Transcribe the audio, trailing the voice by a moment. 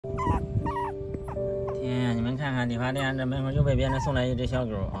看看理发店这门口又被别人送来一只小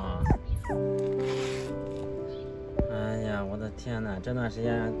狗啊！哎呀，我的天哪！这段时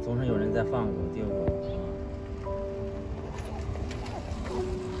间总是有人在放狗丢狗啊！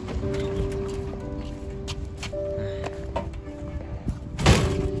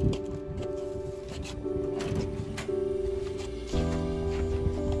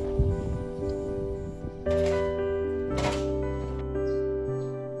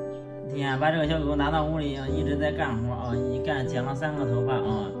天，把这个小狗拿到屋里啊，一直在干活啊，剪了3个头发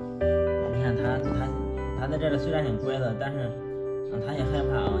啊！你看它在这里虽然挺乖的，但是它也害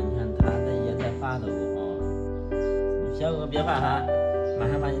怕啊！你看它也在发抖啊！小狗别怕它，马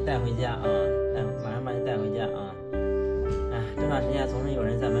上把你带回家啊！马上把你带回家啊！哎，这段时间总是有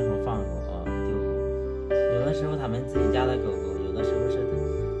人在门口放狗啊，丢狗。有的时候他们自己家的狗狗，有的时候是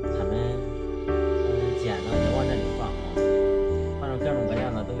他们捡了也往这里放啊，放着各种各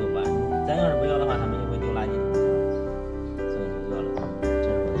样的都有吧。咱要是不要的话，他们就会丢垃圾桶，所以就要了。这是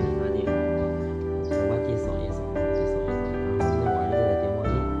我的理发店，我把地扫一扫，然后今天我儿子在点毛巾，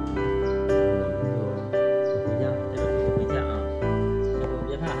我们就回家，带着狗回家啊。小狗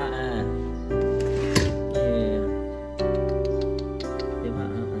别怕哈，哎，别怕，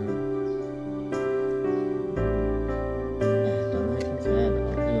哎，长得还挺可爱的啊，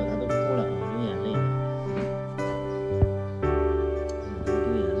哎呦，它都哭了啊，流眼泪了。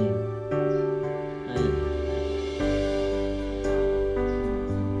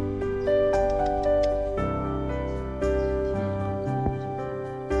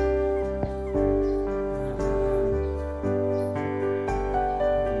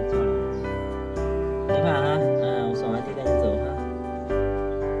别怕啊，我扫完地带你走哈。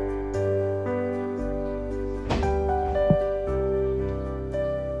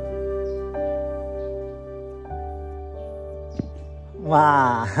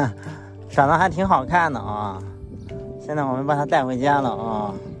哇，长得还挺好看的啊！现在我们把它带回家了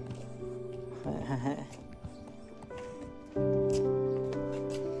啊。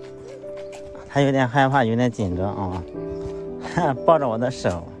它有点害怕，有点紧张啊，抱着我的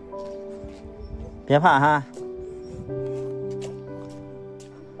手。别怕哈！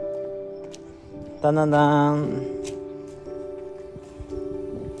当当当！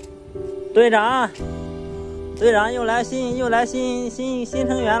队长又来新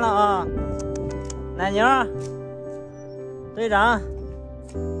成员了啊！奶牛，队长，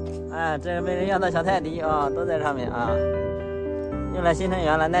哎，这个没人要的小泰迪啊，都在上面啊！又来新成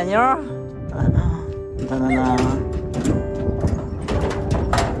员了，奶牛，当当当！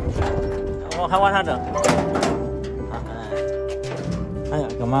我还往上整，哎呀，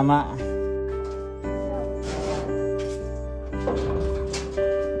狗妈妈，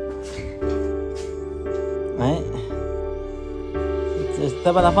哎，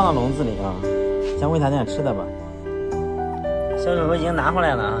再把它放到笼子里啊，先喂它点吃的吧。小狗狗已经拿回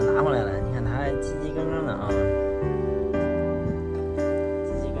来了啊，你看它还叽叽更更的啊，叽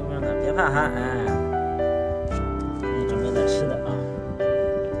叽更更的，别怕哈，哎，给你准备点吃的啊。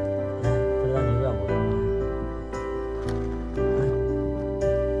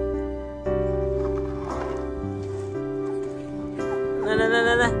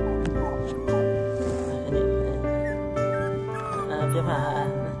来，别怕，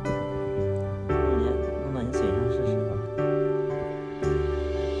弄到你嘴上试试吧。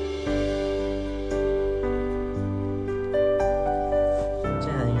这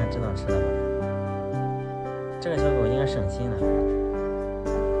下应该知道吃了吧？这个小狗应该省心了。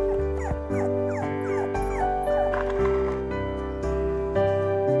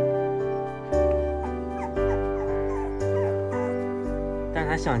但是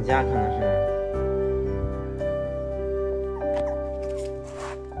他想家，可能是。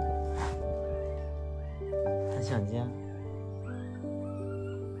他想家。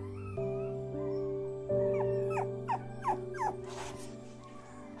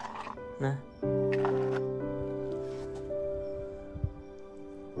来。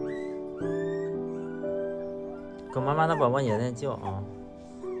狗妈妈的宝宝也在叫啊，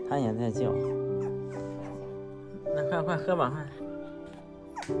它也在叫。那快喝吧，快！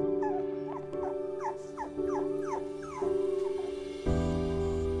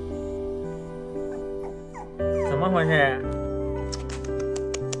怎么回事？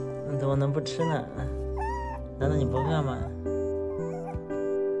你怎么能不吃呢？难道你不饿吗？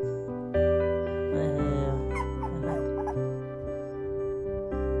哎呀，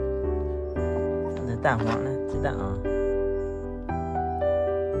那蛋黄呢？鸡蛋啊！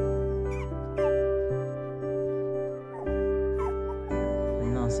没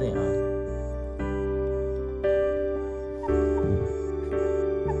弄碎啊！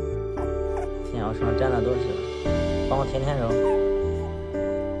天呀，我手上沾的都是，帮我舔舔手。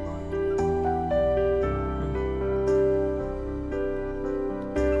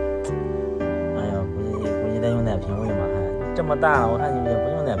哎呀，估计得用奶瓶喂嘛，还这么大了，我看你也不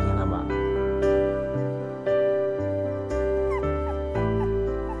用奶瓶了吧？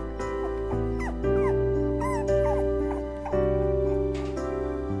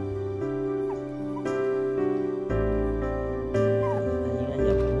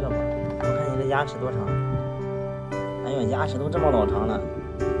牙齿多长？哎呦，牙齿都这么老长了，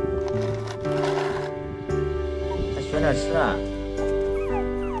还学点吃啊！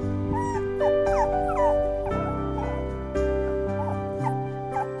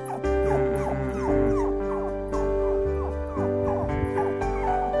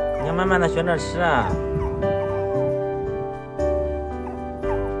你要慢慢的学点吃啊！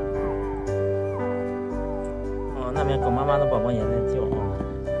哦，那边狗妈妈的宝宝也在叫啊！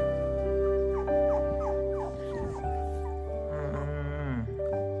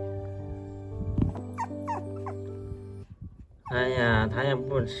哎呀，它也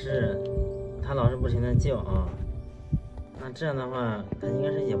不吃，它老是不停的叫啊。那这样的话，它应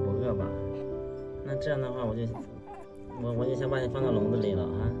该是也不饿吧？那这样的话，我就先把你放到笼子里了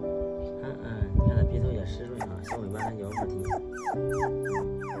啊。你看它鼻头也湿润啊，小尾巴还摇不停。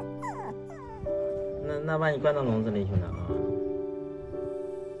那把你关到笼子里去了啊。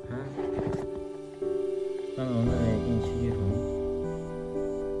关到笼子里给你驱虫。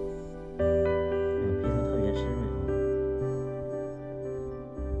鼻头特别湿润啊。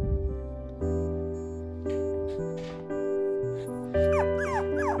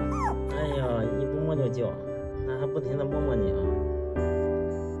就叫，那还不停的摸摸你啊！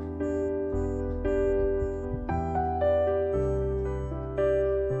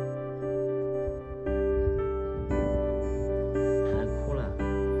还哭了，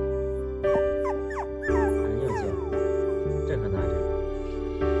又叫，这可咋整？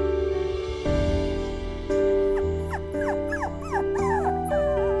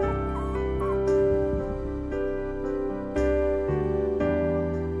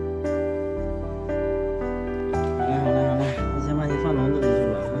放笼子里去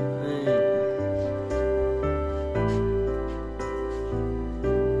吧，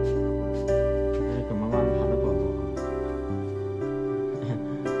这是狗妈妈它的宝宝，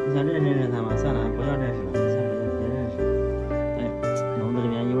你想认识它吗？算了，不要认识了，先别认识。哎，笼子里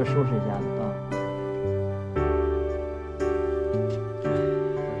面一会儿收拾一下子啊。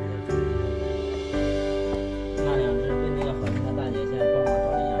那两只跟那个好心的大姐现在帮忙找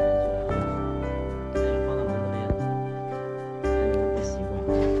领养人去了啊。放到笼子里。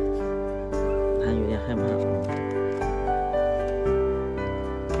有点害怕啊！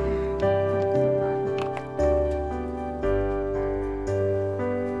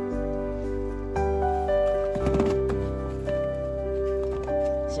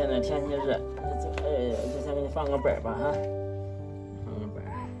现在天气热，就先给你放个本吧啊，放个本。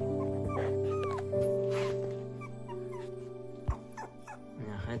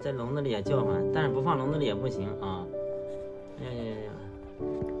还在笼子里也叫唤，但是不放笼子里也不行啊！呀！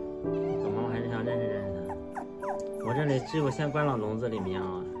狗妈妈还是想认识认识它。我这里只有先关到笼子里面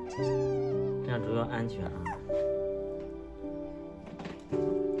啊，这样主要安全啊，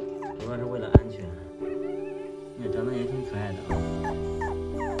主要是为了安全。你长得也挺可爱的啊。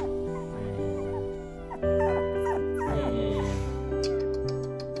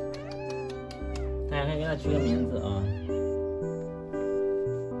大家可以给它取个名字啊。